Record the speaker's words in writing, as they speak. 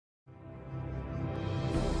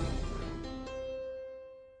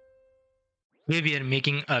Today we are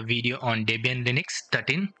making a video on Debian Linux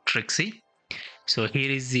 13 Trixie. So here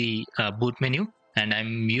is the boot menu and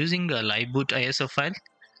I'm using a live boot ISO file.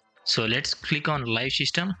 So let's click on live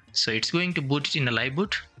system. So it's going to boot it in a live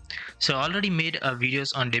boot. So I already made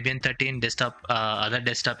videos on Debian 13 desktop, other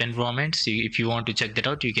desktop environments. If you want to check that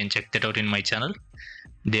out, you can check that out in my channel.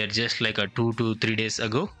 They are just like 2 to 3 days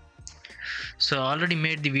ago. So I already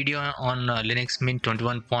made the video on Linux Mint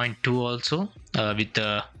 21.2 also with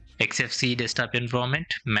the XFC desktop environment,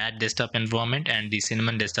 Mat desktop environment and the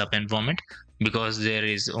Cinnamon desktop environment, because there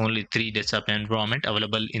is only 3 desktop environment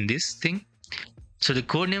available in this thing. So the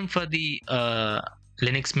code name for the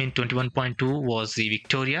Linux Mint 21.2 was the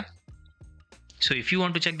Victoria. So if you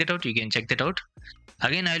want to check that out, you can check that out.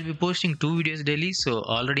 Again, I will be posting 2 videos daily. So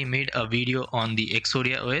already made a video on the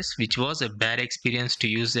Exodia OS, which was a bad experience to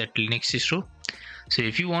use that Linux distro. So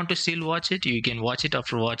if you want to still watch it, you can watch it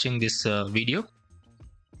after watching this video.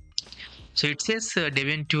 So it says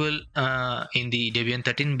Debian 12 in the Debian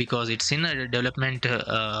 13 because it's in a development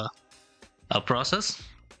process.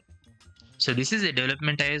 So this is a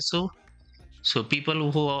development ISO. So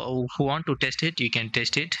people who want to test it, you can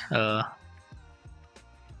test it. The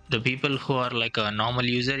people who are like a normal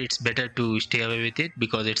user, it's better to stay away with it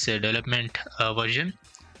because it's a development version.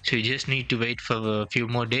 So you just need to wait for a few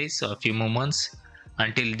more days or a few more months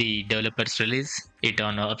until the developers release it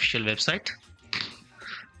on our official website.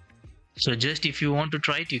 So just if you want to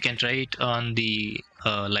try it, you can try it on the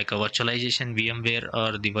like a virtualization VMware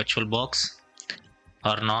or the VirtualBox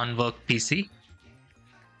or non-work PC.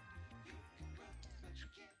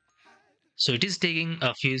 So it is taking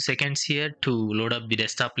a few seconds here to load up the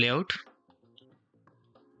desktop layout.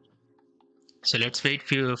 So let's wait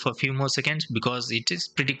for a few more seconds because it is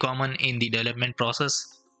pretty common in the development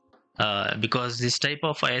process. Because this type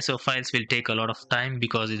of ISO files will take a lot of time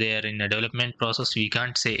because they are in a development process. We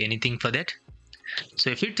can't say anything for that. So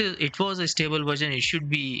if it was a stable version, it should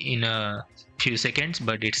be in a few seconds,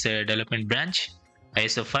 but it's a development branch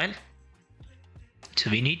ISO file. So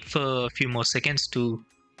we need for a few more seconds to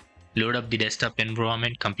load up the desktop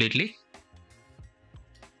environment completely.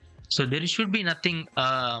 So there should be nothing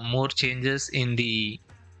more changes in the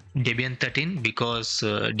Debian 13 because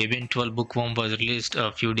Debian 12 bookworm was released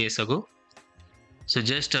a few days ago. So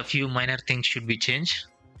just a few minor things should be changed.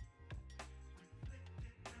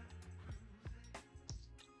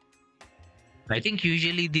 I think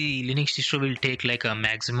usually the Linux distro will take like a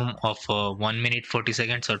maximum of 1 minute 40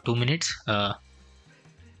 seconds or 2 minutes,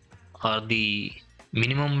 or the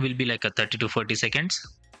minimum will be like a 30 to 40 seconds.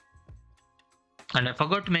 And I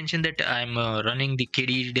forgot to mention that I'm running the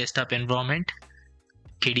KDE desktop environment,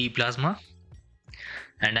 KDE Plasma,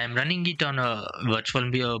 and I'm running it on a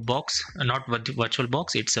virtual box, not virtual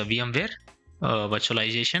box, it's a VMware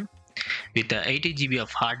virtualization with 80 GB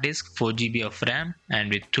of hard disk, 4 GB of RAM,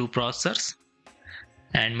 and with 2 processors.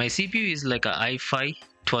 And my CPU is like a i5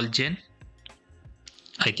 12 Gen.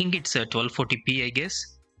 I think it's a 1240p, I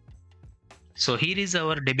guess. So here is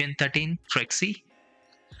our Debian 13 Trixie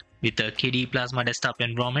with a KDE Plasma desktop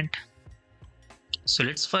environment. So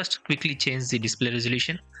let's first quickly change the display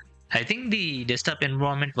resolution. I think the desktop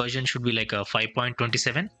environment version should be like a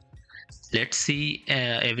 5.27. Let's see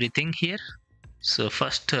everything here. So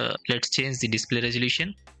first let's change the display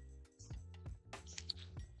resolution.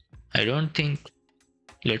 I don't think,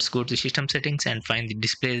 let's go to system settings and find the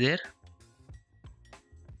display there.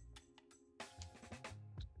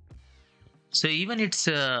 So even it's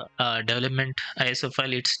a development ISO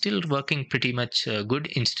file, it's still working pretty much good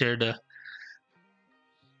instead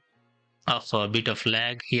of a bit of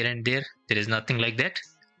lag here and there. There is nothing like that.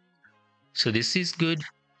 So this is good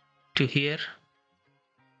to hear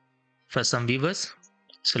for some viewers.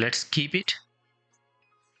 So let's keep it.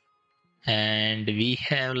 And we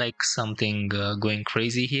have like something going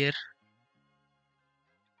crazy here.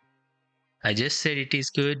 I just said it is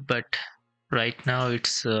good, but right now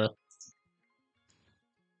it's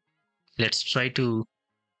let's try to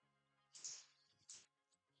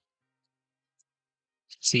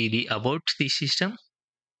see the about the system.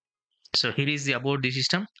 So here is the about the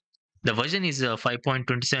system. The version is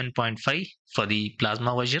 5.27.5 for the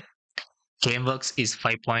Plasma version. Frameworks is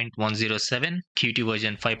 5.107, Qt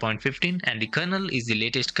version 5.15, and the kernel is the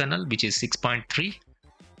latest kernel, which is 6.3.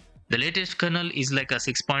 The latest kernel is like a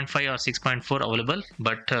 6.5 or 6.4 available,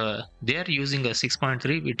 but they are using a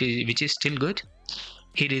 6.3, which is still good.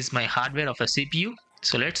 Here is my hardware of a CPU.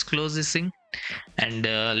 So let's close this thing and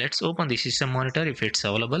let's open the system monitor if it's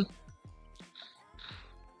available.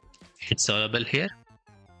 It's available here.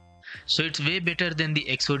 So it's way better than the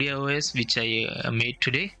Exodia OS which I made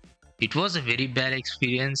today. It was a very bad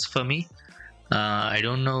experience for me. I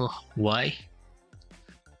don't know why.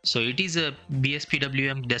 So it is a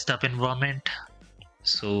BSPWM desktop environment.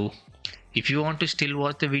 So if you want to still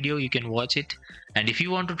watch the video, you can watch it, and if you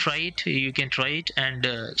want to try it, you can try it, and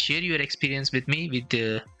share your experience with me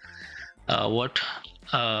with what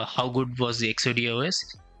how good was the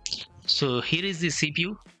XODOS. So here is the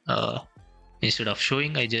CPU. Instead of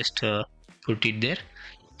showing, I just put it there.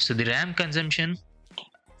 So the RAM consumption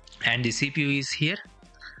and the CPU is here.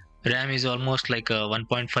 RAM is almost like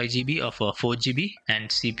 1.5 GB of 4 GB, and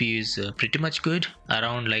CPU is pretty much good,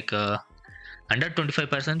 around like under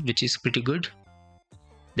 25%, which is pretty good.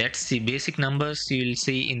 That's the basic numbers you will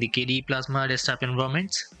see in the KDE Plasma desktop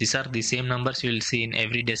environments. These are the same numbers you will see in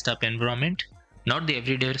every desktop environment, not the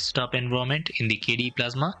every desktop environment, in the KDE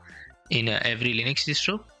Plasma, in every Linux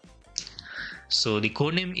distro. So the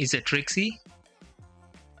codename is a Trixie,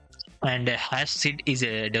 and hash seed is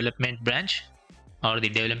a development branch or the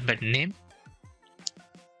development name.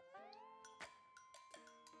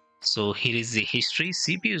 So here is the history.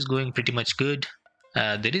 CPU is going pretty much good.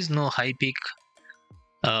 There is no high peak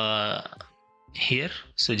here,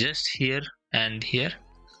 so just here and here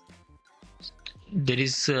there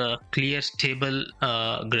is a clear stable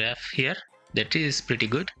graph here. That is pretty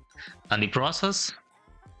good. And the process,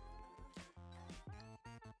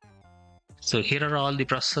 so here are all the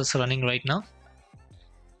processes running right now.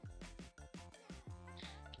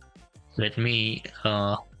 Let me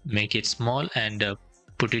make it small and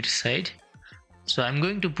put it aside. So I'm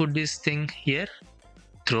going to put this thing here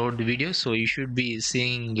throughout the video, so you should be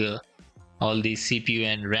seeing all the CPU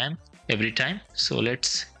and RAM every time. So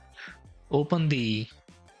let's open the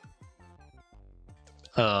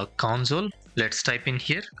console. Let's type in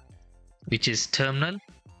here, which is terminal.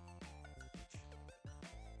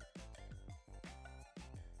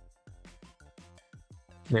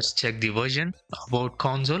 Let's check the version about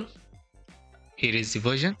console. Here is the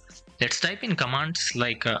version. Let's type in commands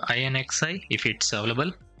like inxi if it's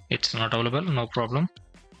available. It's not available, no problem.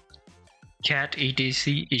 Cat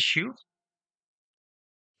etc issue.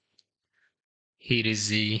 Here is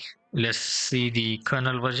the, let's see the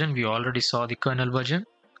kernel version. We already saw the kernel version.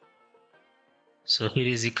 So here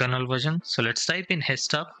is the kernel version. So let's type in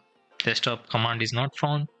desktop. Desktop command is not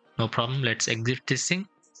found, no problem. Let's exit this thing.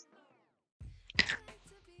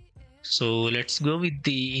 So let's go with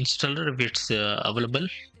the installer if it's available.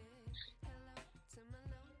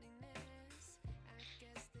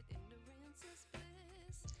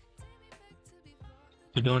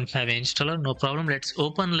 We don't have an installer, no problem. Let's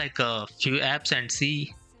open like a few apps and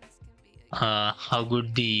see how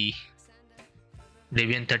good the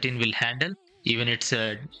Debian 13 will handle. Even it's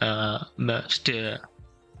a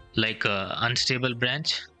like a unstable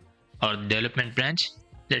branch or development branch.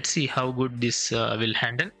 Let's see how good this will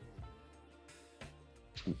handle.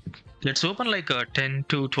 Let's open like 10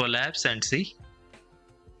 to 12 apps and see.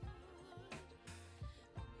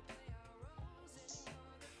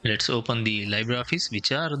 Let's open the LibreOffice,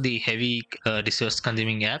 which are the heavy resource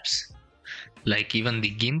consuming apps, like even the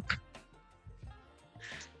GIMP.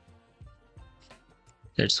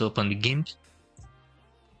 Let's open the GIMP.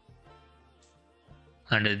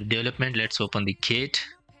 Under the development, let's open the Kate.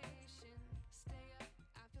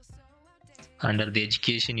 Under the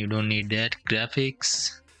education, you don't need that.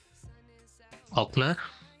 Graphics, Ockler.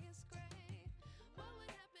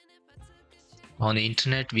 On the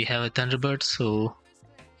internet, we have a Thunderbird, so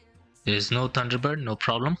there is no Thunderbird, no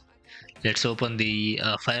problem. Let's open the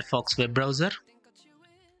Firefox web browser.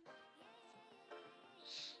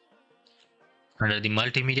 Under the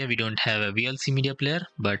multimedia, we don't have a VLC media player,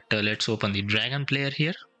 but let's open the Dragon player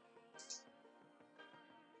here.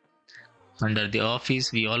 Under the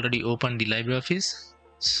Office, we already opened the LibreOffice.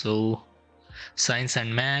 So Science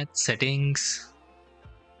and Math, Settings.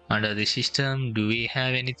 Under the System, do we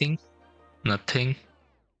have anything? Nothing.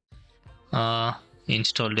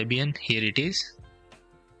 Install Debian, here it is.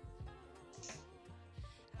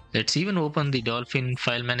 Let's even open the Dolphin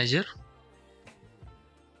file manager.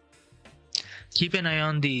 Keep an eye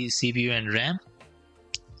on the CPU and RAM.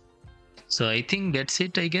 So I think that's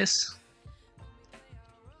it, I guess.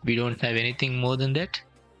 We don't have anything more than that.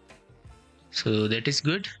 So that is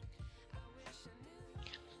good.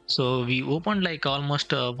 So we opened like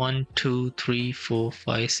almost 1, 2, 3, 4,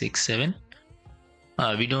 5, 6, 7.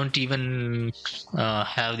 We don't even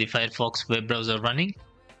have the Firefox web browser running.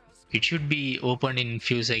 It should be opened in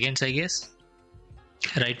few seconds, I guess.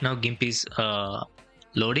 Right now GIMP is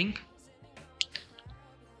loading.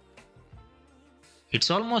 It's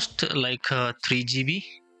almost like 3 GB.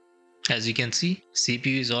 As you can see,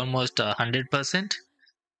 CPU is almost 100%.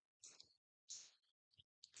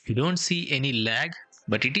 You don't see any lag,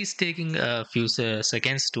 but it is taking a few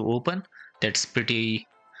seconds to open. That's pretty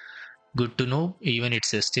good to know, even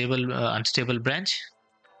it's a stable unstable branch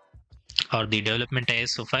or the development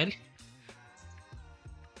ISO file.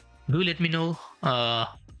 Do let me know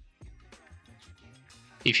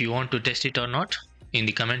if you want to test it or not in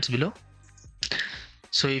the comments below.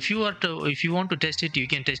 So if you want to test it, you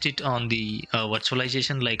can test it on the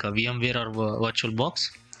virtualization like a VMware or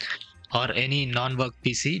VirtualBox or any non-work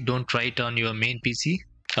PC. Don't try it on your main PC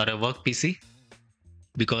or a work PC,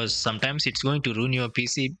 because sometimes it's going to ruin your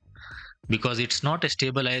PC because it's not a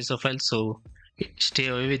stable ISO file. So stay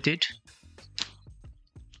away with it.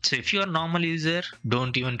 So if you are a normal user,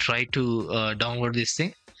 don't even try to download this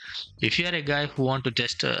thing. If you are a guy who want to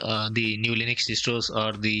test the new Linux distros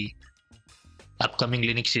or the upcoming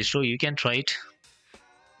Linux distro, you can try it.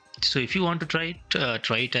 So if you want to try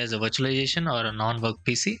it as a virtualization or a non-work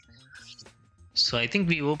PC. So I think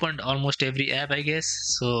we opened almost every app, I guess.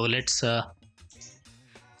 So let's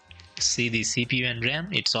see the CPU and RAM.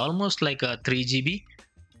 It's almost like a 3 GB,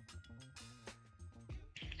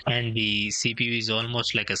 and the CPU is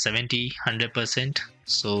almost like a 100%.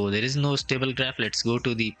 So there is no stable graph. Let's go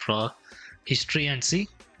to the history and see.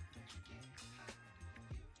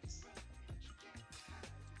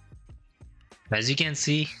 As you can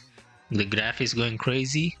see, the graph is going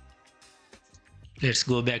crazy. Let's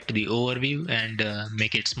go back to the overview and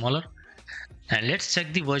make it smaller. And let's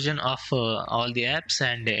check the version of all the apps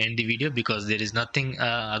and end the video, because there is nothing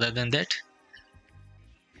other than that.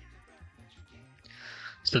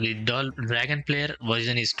 So the Dragon Player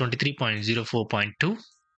version is 23.04.2.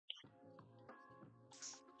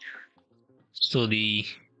 So the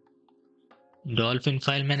Dolphin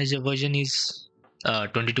File Manager version is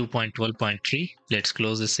 22.12.3. Let's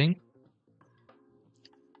close this thing.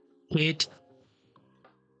 Wait,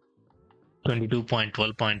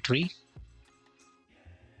 22.12.3.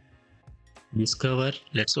 Discover.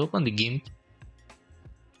 Let's open the GIMP.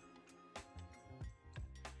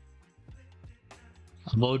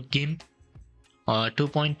 About GIMP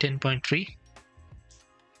 2.10.3.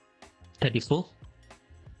 34.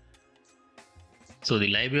 So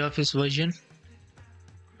the LibreOffice version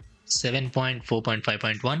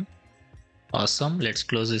 7.4.5.1. Awesome. Let's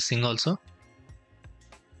close this thing also.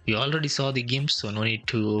 You already saw the GIMP, so no need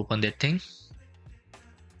to open that thing.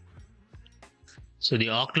 So the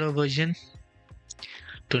Oclo version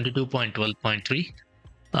 22.12.3.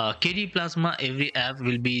 KDE Plasma, every app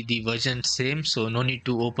will be the version same, so no need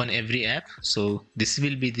to open every app. So this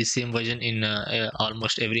will be the same version in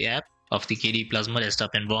almost every app of the KDE Plasma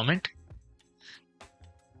desktop environment.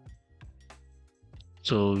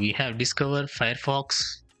 So we have Discover,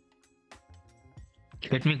 Firefox.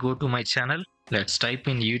 Let me go to my channel. Let's type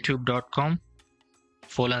in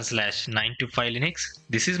youtube.com/9to5linux.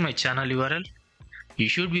 This is my channel URL. You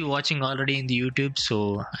should be watching already in the YouTube,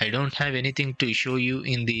 so I don't have anything to show you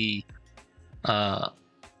in the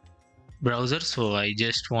browser, so I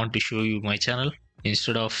just want to show you my channel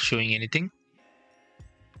instead of showing anything.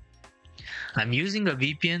 I'm using a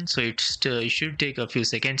VPN, so it should take a few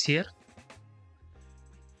seconds here.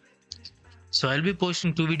 So I'll be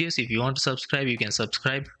posting 2 videos. If you want to subscribe, you can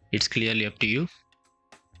subscribe. It's clearly up to you.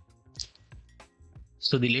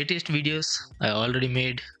 So the latest videos I already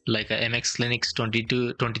made, like a MX Linux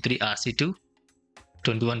 23 RC2,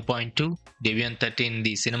 21.2, Debian 13,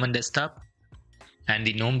 the Cinnamon desktop, and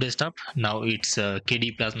the GNOME desktop. Now it's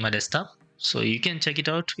KDE Plasma desktop. So you can check it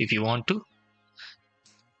out if you want to.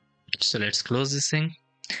 So let's close this thing.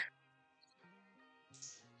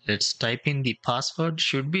 Let's type in the password.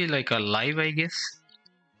 Should be like a live, I guess.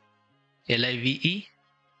 LIVE.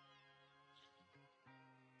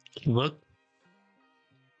 Work.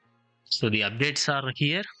 So the updates are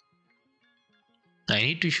here. I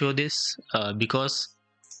need to show this because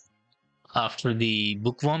after the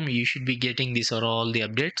bookworm, you should be getting these are all the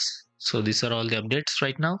updates. So these are all the updates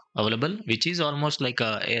right now available, which is almost like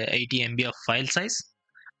a 80 MB of file size.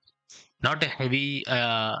 Not a heavy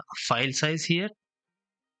file size here.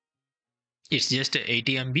 It's just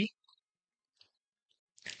 80 MB.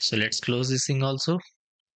 So let's close this thing also.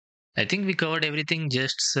 I think we covered everything.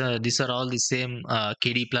 Just these are all the same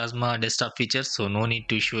KDE Plasma desktop features, so no need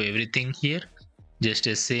to show everything here. Just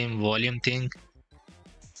a same volume thing,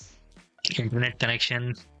 internet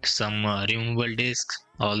connection, some removable disks,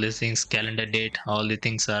 all these things, calendar date, all the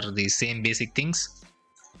things are the same basic things.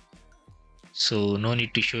 So no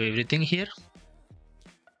need to show everything here.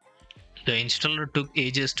 The installer took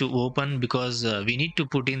ages to open because we need to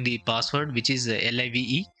put in the password, which is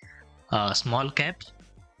LIVE, small cap,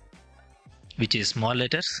 which is small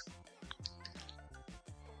letters.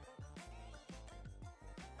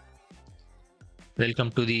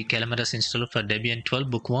 Welcome to the Calamarus installer for Debian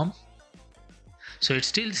 12 bookworm. So it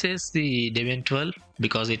still says the Debian 12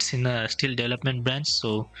 because it's in a still development branch.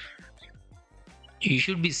 So you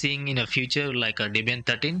should be seeing in a future like a Debian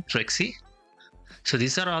 13 Trixie. So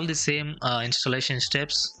these are all the same installation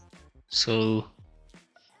steps. So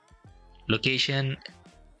location,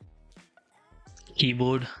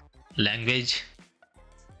 keyboard, language,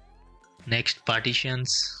 next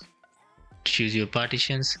partitions, choose your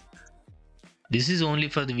partitions. This is only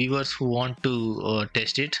for the viewers who want to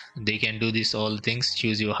test it. They can do this all things.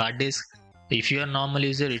 Choose your hard disk. If you are a normal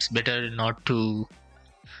user, it's better not to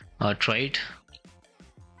try it.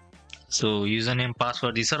 So username,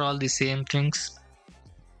 password, these are all the same things.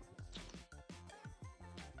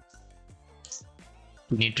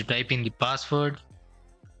 You need to type in the password.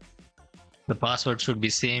 The password should be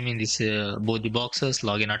same in this both the boxes.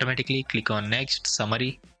 Login automatically. Click on next.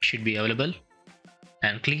 Summary should be available.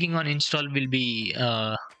 And clicking on install will be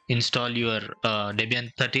install your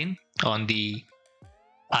Debian 13 on the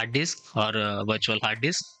hard disk or virtual hard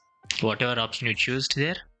disk, whatever option you choose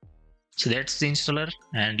there. So that's the installer,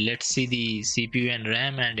 and let's see the CPU and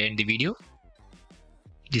RAM and end the video.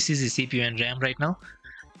 This is the CPU and RAM right now.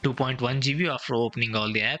 2.1 GB after opening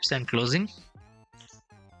all the apps and closing.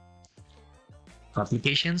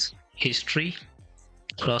 Applications, history,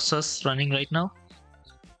 process running right now.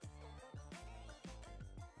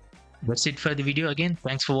 That's it for the video. Again,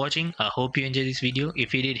 thanks for watching. I hope you enjoyed this video.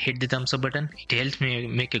 If you did, hit the thumbs up button. It helps me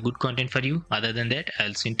make a good content for you. Other than that,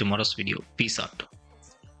 I'll see you in tomorrow's video. Peace out.